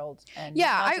in the world, and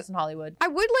not just in Hollywood. I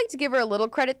would like to give her a little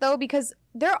credit, though, because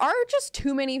there are just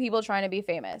too many people trying to be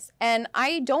famous. And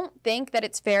I don't think that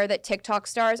it's fair that TikTok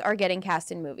stars are getting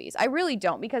cast in movies. I really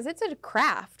don't, because it's a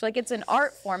craft. Like, it's an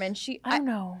art form, and I don't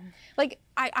know. Like,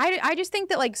 I just think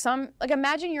that, like,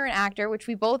 imagine you're an actor, which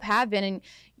we both have been, and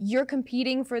you're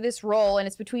competing for this role, and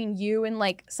it's between you and,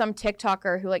 like, some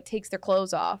TikToker who, like, takes their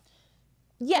clothes off.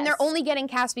 Yes. And they're only getting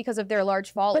cast because of their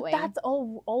large following. But that's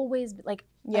always, like,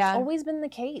 that's always been the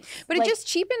case. But it just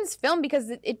cheapens film because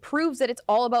it proves that it's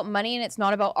all about money and it's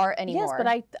not about art anymore. Yes,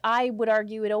 but I would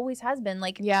argue it always has been.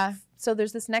 Like, yeah. So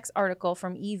there's this next article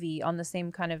from Evie on the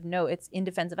same kind of note. It's in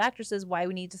defense of actresses, why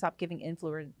we need to stop giving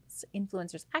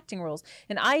influencers acting roles.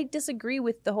 And I disagree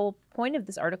with the whole point of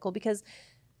this article because,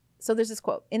 so there's this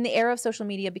quote, in the era of social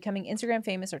media, becoming Instagram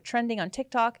famous or trending on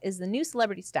TikTok is the new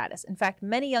celebrity status. In fact,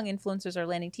 many young influencers are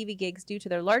landing TV gigs due to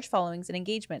their large followings and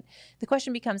engagement. The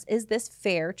question becomes, is this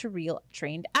fair to real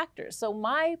trained actors? So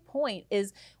my point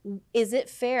is it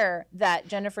fair that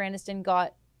Jennifer Aniston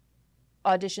got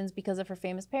auditions because of her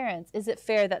famous parents? Is it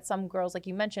fair that some girls, like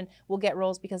you mentioned, will get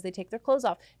roles because they take their clothes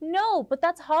off? No, but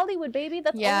that's Hollywood, baby.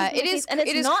 That's it is, and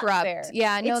it's not corrupt. Fair.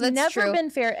 Yeah, no, that's never true. Been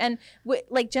fair. And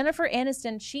like Jennifer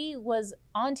Aniston, she was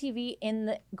on TV in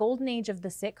the golden age of the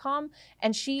sitcom,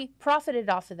 and she profited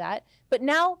off of that. But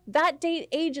now that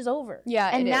age is over. Yeah,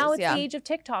 and now it's the age of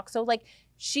TikTok. So like,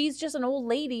 she's just an old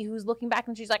lady who's looking back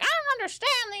and she's like, I don't understand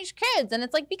these kids. And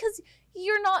it's like, because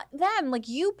you're not them. Like,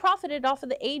 you profited off of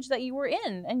the age that you were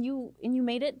in, and you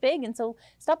made it big. And so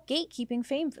stop gatekeeping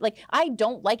fame. Like, I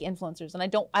don't like influencers, and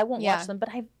I won't watch them, but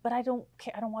I don't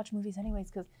care. I don't watch movies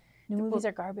anyways because new movies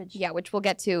are garbage. Yeah, which we'll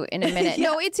get to in a minute.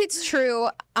 No, it's true.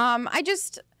 I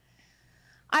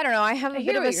don't know. I have a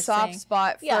bit of a soft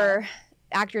spot for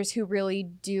actors who really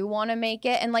do want to make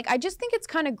it, and like, I just think it's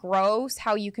kind of gross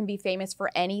how you can be famous for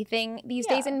anything these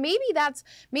days, and maybe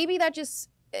that just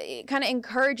kind of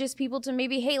encourages people to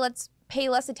maybe, hey, let's pay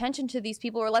less attention to these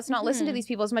people, or let's not listen to these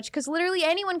people as much, because literally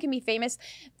anyone can be famous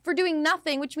for doing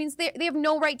nothing, which means they have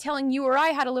no right telling you or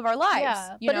I how to live our lives.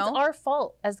 Yeah, but it's our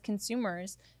fault as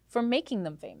consumers for making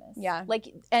them famous. Yeah.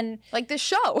 Like this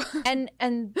show. and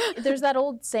there's that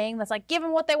old saying that's like, give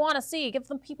them what they want to see. Give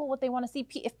them people what they want to see.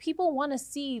 If people want to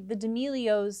see the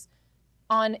D'Amelios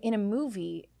in a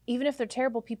movie, even if they're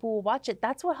terrible, people will watch it.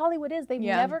 That's what Hollywood is. They've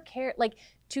never cared. Like,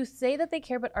 to say that they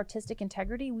care about artistic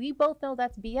integrity, we both know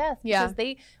that's BS. Yeah.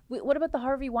 Because what about the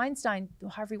Harvey Weinstein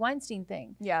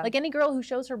thing? Yeah. Like, any girl who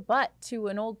shows her butt to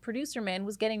an old producer man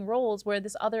was getting roles where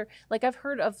this other, like, I've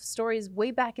heard of stories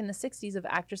way back in the 60s of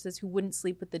actresses who wouldn't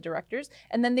sleep with the directors,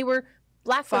 and then they were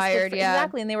blacklisted. Fired, yeah.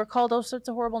 Exactly. And they were called all sorts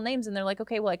of horrible names. And they're like,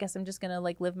 okay, well, I guess I'm just going to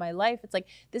like live my life. It's like,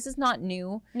 this is not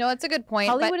new. No, that's a good point.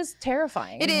 Hollywood is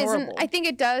terrifying. It is. horrible. And I think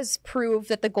it does prove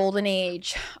that the golden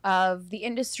age of the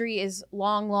industry is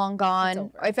long, long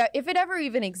gone. If it ever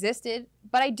even existed.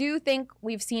 But I do think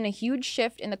we've seen a huge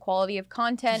shift in the quality of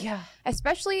content,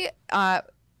 especially as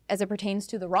it pertains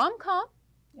to the rom-com.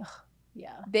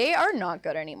 Yeah. They are not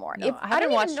good anymore. No, I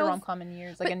haven't watched a rom-com in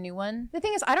years, like a new one. The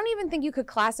thing is, I don't even think you could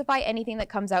classify anything that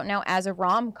comes out now as a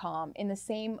rom-com in the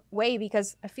same way,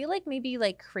 because I feel like maybe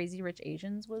like Crazy Rich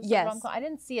Asians was Yes. a rom-com. I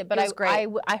didn't see it, but It was great.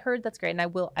 I heard that's great, and I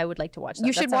would like to watch that.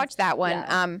 you should watch that one.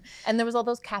 yeah. And there was all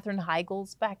those Katherine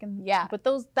Heigls back in but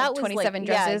that was 27 like,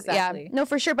 dresses. Yeah, exactly. No,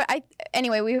 for sure. But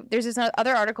there's this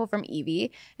other article from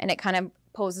Evie, and it kind of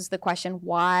poses the question,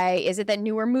 why is it that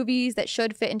newer movies that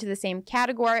should fit into the same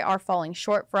category are falling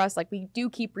short for us? Like, we do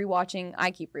keep rewatching.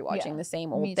 I keep rewatching the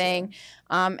same old thing.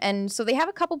 And so they have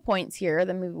a couple points here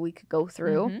that maybe we could go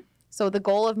through. So the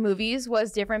goal of movies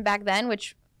was different back then,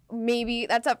 which maybe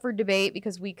that's up for debate,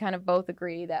 because we kind of both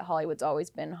agree that Hollywood's always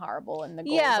been horrible and the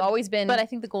goal has always been But I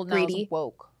think the goal now greedy. is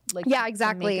woke. Like, Yeah, to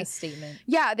exactly. make a statement.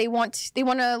 Yeah, they want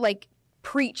to like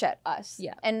preach at us.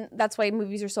 Yeah. And that's why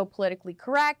movies are so politically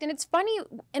correct. And it's funny,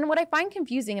 and what I find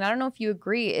confusing, and I don't know if you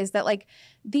agree, is that like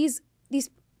these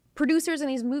producers in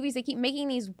these movies, they keep making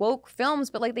these woke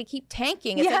films, but like they keep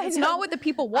tanking. It's, like, it's not what the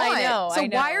people want. I know.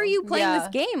 Why are you playing this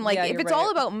game? Like, if it's all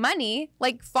about money,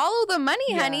 like follow the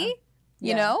money, honey.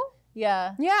 You know?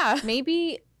 Yeah. Yeah.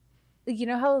 Maybe, you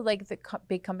know how like the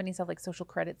big companies have like social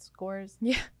credit scores?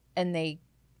 Yeah. And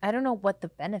I don't know what the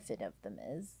benefit of them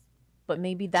is, but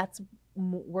maybe that's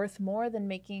worth more than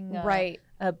making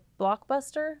a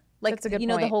blockbuster. Like, that's a good you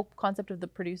know, point. the whole concept of the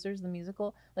producers, the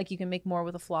musical, like you can make more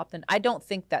with a flop than, I don't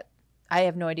think that, I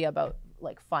have no idea about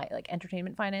like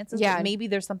entertainment finances. Yeah. But maybe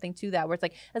there's something to that where it's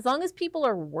like, as long as people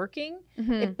are working,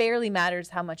 it barely matters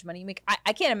how much money you make.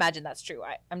 I can't imagine that's true.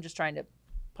 I'm just trying to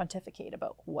pontificate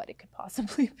about what it could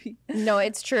possibly be. No,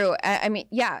 it's true. I mean,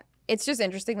 yeah, it's just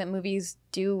interesting that movies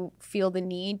do feel the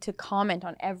need to comment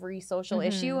on every social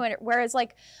issue. And whereas,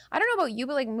 like, I don't know about you,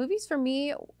 but like movies for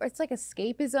me, it's like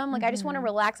escapism. Like, I just want to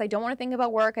relax. I don't want to think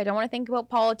about work. I don't want to think about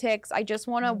politics. I just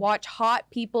want to watch hot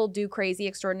people do crazy,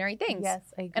 extraordinary things. Yes,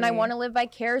 I agree. And I want to live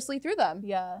vicariously through them.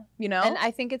 Yeah. You know? And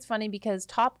I think it's funny because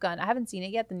Top Gun, I haven't seen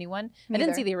it yet, the new one. Neither. I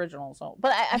didn't see the original,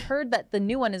 but I've heard that the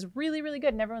new one is really, really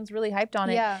good and everyone's really hyped on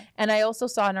it. Yeah. And I also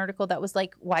saw an article that was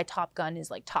like, why Top Gun is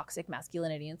like toxic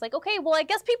masculinity. And it's like, okay, well, I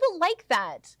guess people like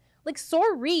that. Like,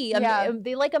 sorry.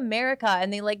 They like America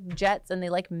and they like jets and they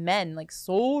like men. Like,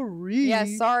 sorry. Yeah,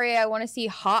 sorry, I want to see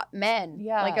hot men.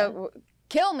 Yeah. Like,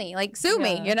 kill me. Like, sue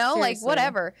me, you know? Seriously. Like,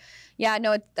 whatever. Yeah,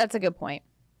 no, that's a good point.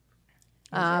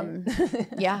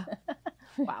 Yeah.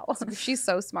 Wow. She's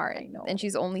so smart. I know. And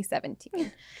she's only 17.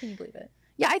 Can you believe it?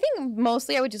 Yeah, I think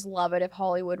mostly I would just love it if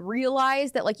Hollywood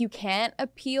realized that, like, you can't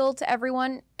appeal to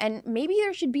everyone. And maybe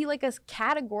there should be, like, a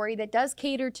category that does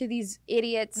cater to these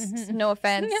idiots, no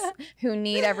offense, who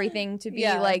need everything to be,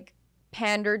 like,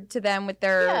 pandered to them with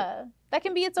their that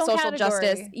can be its own social category.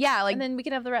 justice. Yeah, like, and then we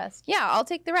can have the rest. yeah, I'll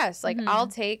take the rest. Like, I'll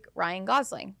take Ryan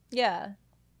Gosling. Yeah.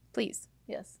 Please.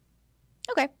 Yes.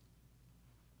 Okay.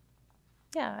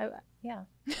 Yeah.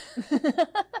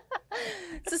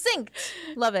 Succinct.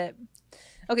 Love it.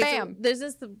 Okay, Bam. so there's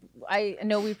this, I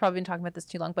know we've probably been talking about this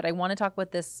too long, but I want to talk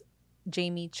about this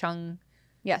Jamie Chung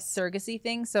surrogacy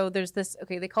thing. So there's this,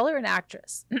 okay, they call her an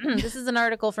actress. This is an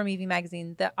article from Evie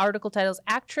Magazine. The article titles,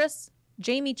 Actress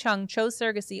Jamie Chung chose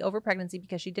surrogacy over pregnancy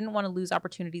because she didn't want to lose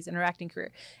opportunities in her acting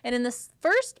career. And in this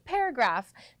first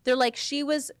paragraph, they're like, she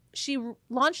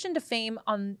launched into fame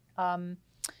on,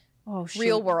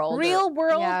 Real World.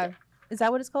 Yeah. Is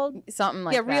that what it's called? Something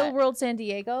like that. Yeah, Real World San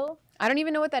Diego. I don't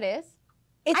even know what that is.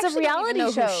 It's a reality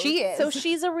know show. Who she is. So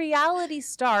she's a reality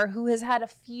star who has had a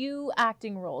few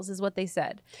acting roles, is what they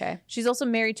said. Okay. She's also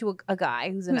married to a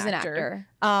guy who's an actor.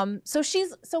 So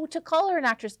to call her an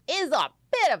actress is a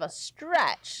bit of a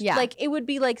stretch. Yeah. Like, it would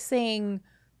be like saying,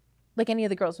 like, any of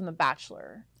the girls from The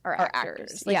Bachelor are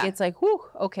actors. Like, it's like, whew,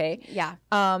 okay. Yeah.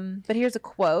 But here's a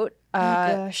quote.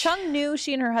 Gosh. Chung knew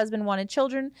she and her husband wanted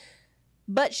children,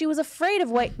 but she was afraid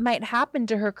of what might happen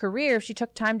to her career if she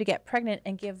took time to get pregnant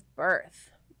and give birth.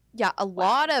 Yeah, a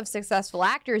lot of successful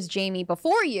actors, Jamie,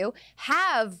 before you,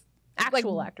 have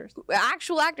Actual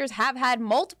actors have had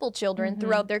multiple children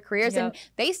throughout their careers, and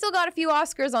they still got a few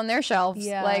Oscars on their shelves.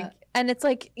 Yeah. Like, and it's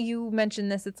like, you mentioned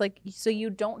this, it's like, so you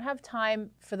don't have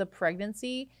time for the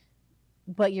pregnancy,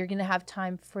 but you're going to have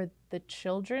time for the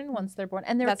children once they're born.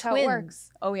 And they're that's twins. how it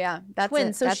works. Oh, yeah. That's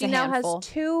twins. So she now has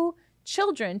two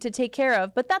children to take care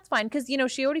of, but that's fine because, you know,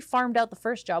 she already farmed out the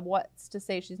first job. What's to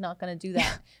say she's not going to do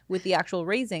that with the actual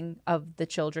raising of the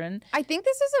children? I think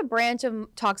this is a branch of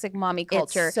toxic mommy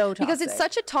culture. It's so toxic. Because it's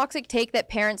such a toxic take that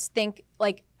parents think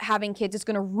like having kids is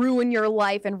going to ruin your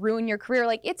life and ruin your career.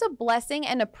 Like, it's a blessing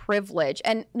and a privilege,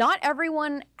 and not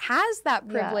everyone has that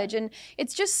privilege. And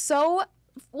it's just so,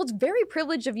 well, it's very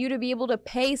privileged of you to be able to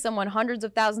pay someone hundreds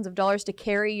of thousands of dollars to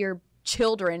carry your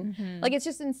children. Like, it's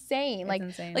just insane. Like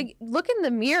look in the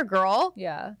mirror, girl.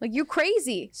 Yeah. Like, you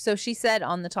crazy. So she said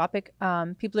on the topic,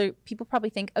 people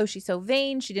probably think, oh, she's so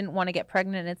vain, she didn't want to get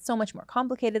pregnant, and it's so much more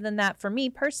complicated than that. For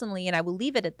me personally, and I will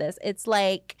leave it at this, it's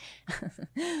like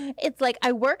it's like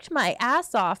I worked my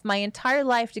ass off my entire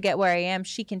life to get where I am.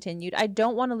 She continued, I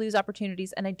don't want to lose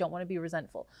opportunities, and I don't want to be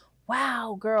resentful.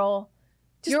 Wow, girl.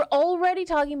 You're already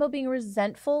talking about being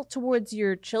resentful towards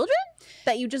your children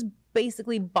that you just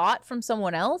basically bought from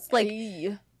someone else. Like,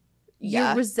 you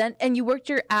resent, and you worked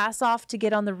your ass off to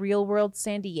get on the Real World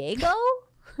San Diego.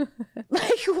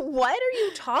 Like, what are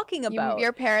you talking about?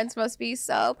 Your parents must be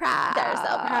so proud. They're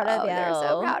so proud of you. They're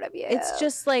so proud of you. It's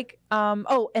just like,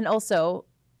 oh, and also,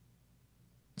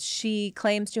 she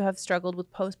claims to have struggled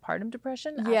with postpartum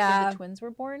depression after the twins were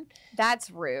born.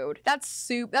 That's rude. That's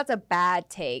a bad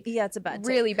take. Yeah, it's a bad take.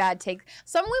 Really bad take.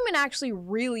 Some women actually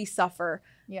really suffer.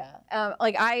 Yeah.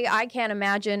 Like, I can't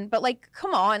imagine. But, like,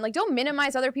 come on. Like, don't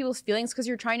minimize other people's feelings because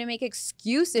you're trying to make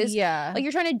excuses. Yeah. Like,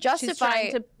 you're trying to justify. She's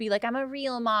trying to be like, I'm a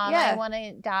real mom. I want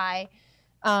to die.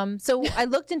 So I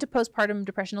looked into postpartum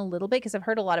depression a little bit because I've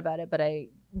heard a lot about it, but I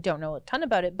don't know a ton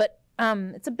about it. But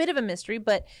it's a bit of a mystery,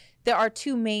 but there are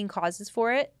two main causes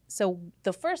for it. So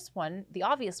the first one, the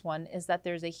obvious one, is that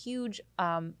there's a huge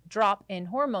drop in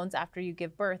hormones after you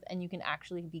give birth, and you can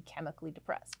actually be chemically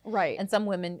depressed. Right. And some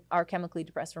women are chemically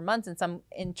depressed for months, and some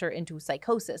enter into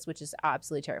psychosis, which is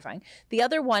absolutely terrifying. The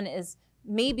other one is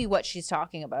maybe what she's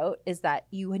talking about, is that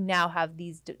you now have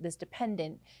this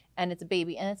dependent, and it's a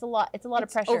baby, and it's a lot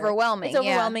of pressure. Overwhelming. It's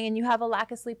overwhelming, and you have a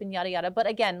lack of sleep and yada yada. But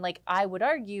again, like, I would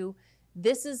argue,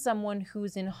 this is someone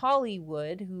who's in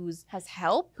Hollywood, who has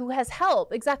help.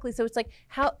 Exactly. So it's like,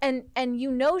 how, and you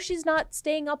know, she's not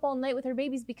staying up all night with her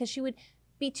babies because she would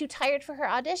be too tired for her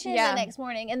audition the next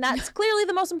morning. And that's clearly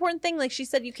the most important thing. Like she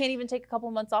said, you can't even take a couple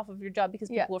of months off of your job because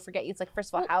people will forget you. It's like,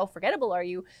 first of all, how forgettable are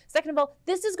you? Second of all,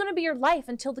 this is going to be your life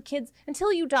until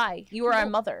you die. You are a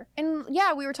mother. And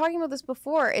yeah, we were talking about this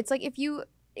before. It's like, if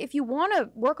you want to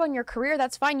work on your career,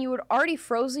 that's fine. You had already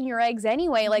frozen your eggs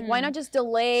anyway. Like, why not just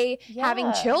delay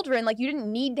having children? Like, you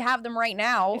didn't need to have them right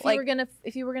now. If you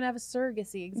were gonna have a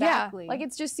surrogacy, exactly. Yeah, like,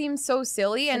 it just seems so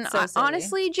silly. And so silly.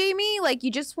 Honestly, Jamie, like, you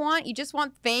just want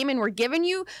fame, and we're giving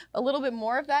you a little bit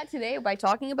more of that today by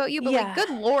talking about you. But like, good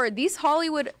Lord, these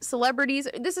Hollywood celebrities.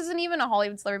 This isn't even a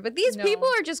Hollywood celebrity, but these people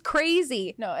are just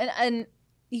crazy. No, and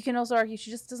you can also argue she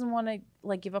just doesn't want to,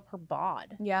 like, give up her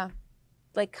bod. Yeah.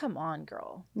 Like, come on,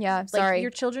 girl. Yeah, sorry. Like,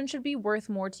 your children should be worth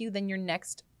more to you than your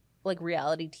next, like,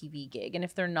 reality TV gig. And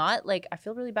if they're not, like, I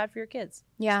feel really bad for your kids.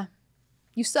 Yeah.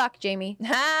 You suck, Jamie.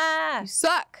 Ha! You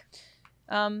suck.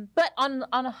 But on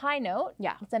a high note,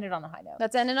 let's end it on a high note.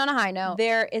 Let's end it on a high note.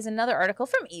 There is another article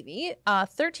from Evie,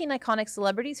 13 iconic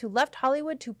celebrities who left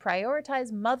Hollywood to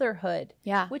prioritize motherhood.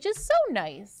 Yeah. Which is so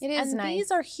nice. It is nice. And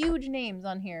these are huge names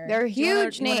on here. They're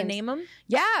huge names. You want to name them?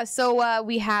 Yeah. So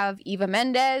we have Eva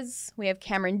Mendes, we have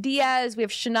Cameron Diaz, we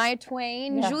have Shania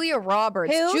Twain, Julia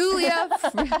Roberts. Who?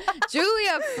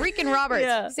 Julia freaking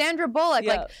Roberts. Sandra Bullock.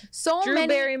 Like, so Drew many.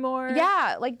 Barrymore.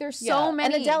 Yeah. Like, there's so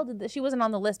many. And Adele did this. She wasn't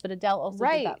on the list, but Adele also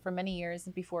did that for many years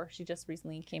before she just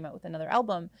recently came out with another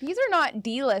album. These are not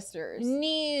D-listers.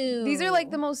 No. These are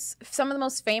like some of the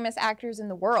most famous actors in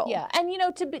the world. Yeah. And, you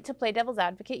know, to play devil's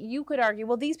advocate, you could argue,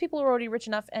 well, these people are already rich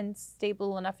enough and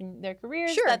stable enough in their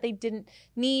careers that they didn't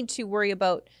need to worry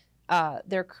about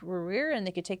their career, and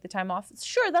they could take the time off.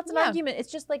 Sure, that's an argument.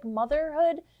 It's just like,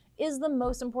 motherhood is the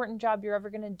most important job you're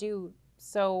ever going to do.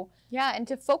 So yeah, and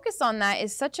to focus on that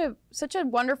is such a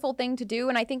wonderful thing to do,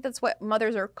 and I think that's what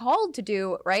mothers are called to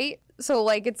do, right? So,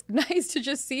 like, it's nice to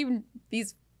just see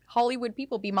these Hollywood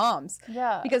people be moms.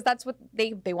 Yeah. Because that's what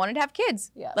they wanted to have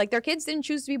kids. Yeah. Like, their kids didn't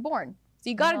choose to be born.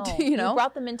 So you got to, you know. You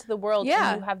brought them into the world,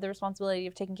 and you have the responsibility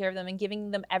of taking care of them and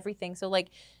giving them everything. So, like,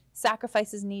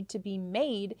 sacrifices need to be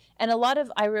made. And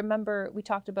I remember we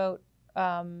talked about,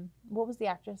 what was the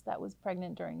actress that was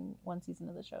pregnant during one season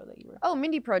of the show that you were? Oh,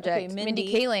 Mindy Project. Okay,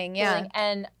 Mindy Kaling, yeah.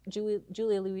 And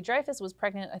Julia Louis-Dreyfus was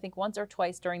pregnant, I think, once or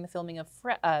twice during the filming of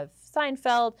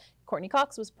Seinfeld. Courtney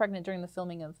Cox was pregnant during the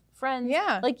filming of Friends.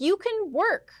 Yeah. Like, you can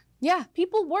work. Yeah.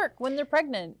 People work when they're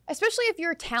pregnant. Especially if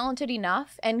you're talented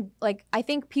enough, and, like, I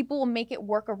think people will make it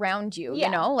work around you, you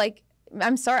know? Like,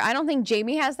 I'm sorry, I don't think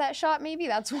Jamie has that shot. Maybe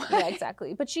that's why. Yeah,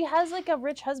 exactly. But she has like a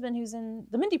rich husband who's in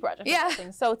the Mindy Project. Yeah.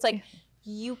 So it's like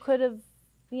you could have,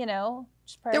 you know,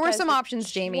 just There were prioritized some it.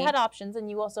 options, Jamie. You had options, and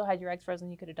you also had your eggs frozen.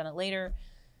 You could have done it later.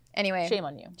 Anyway, Shame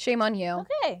on you. Shame on you.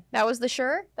 Okay, That was the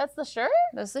sure. that's the sure.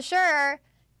 That's the sure.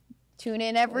 Tune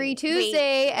in every Wait,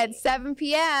 Tuesday wait. at 7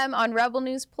 p.m. on Rebel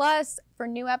News Plus for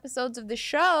new episodes of the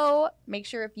show. Make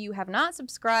sure if you have not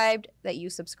subscribed that you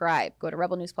subscribe. Go to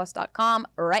rebelnewsplus.com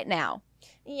right now.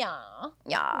 Yeah.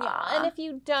 Yeah. Yeah. And if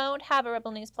you don't have a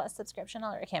Rebel News Plus subscription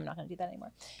already, okay, I'm not going to do that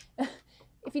anymore.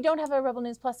 If you don't have a Rebel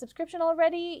News Plus subscription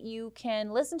already, you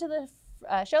can listen to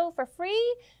the show for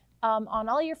free on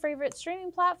all your favorite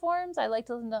streaming platforms. I like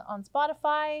to listen to on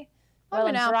Spotify. I'm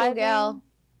an Apple gal.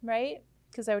 Right?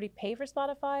 Because I already pay for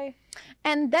Spotify.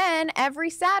 And then every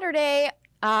Saturday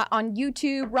on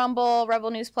YouTube, Rumble,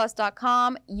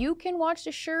 rebelnewsplus.com, you can watch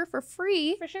the show for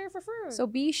free. For sure, for free. So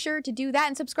be sure to do that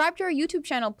and subscribe to our YouTube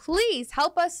channel. Please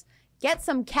help us get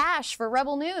some cash for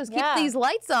Rebel News. Keep these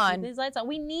lights on. Keep these lights on.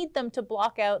 We need them to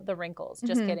block out the wrinkles.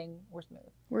 Just kidding. We're smooth.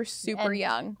 We're super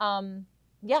young.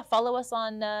 Yeah, follow us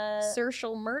on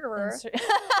Social murderer.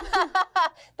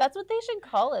 That's what they should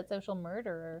call it, social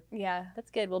murderer. Yeah. That's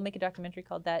good. We'll make a documentary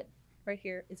called that. Right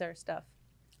here is our stuff.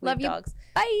 We Love have you. dogs.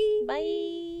 Bye.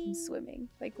 Bye. I'm swimming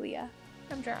like Leah.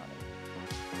 I'm drowning.